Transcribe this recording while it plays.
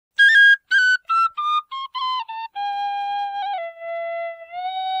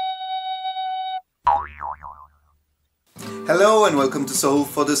Hello and welcome to Solve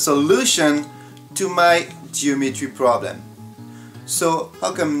for the solution to my geometry problem. So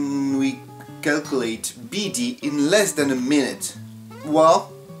how can we calculate BD in less than a minute?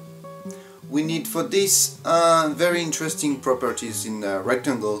 Well, we need for this very interesting properties in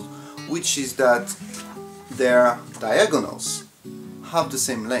rectangles, which is that their diagonals have the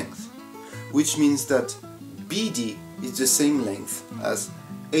same length, which means that BD is the same length as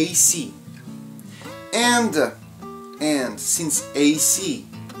AC. And since AC,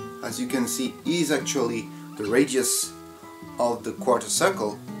 as you can see, is actually the radius of the quarter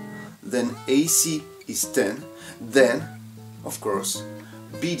circle, then AC is 10, then, of course,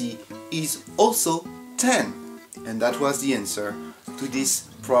 BD is also 10. And that was the answer to this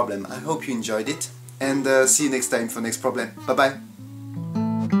problem. I hope you enjoyed it, and see you next time for next problem. Bye bye!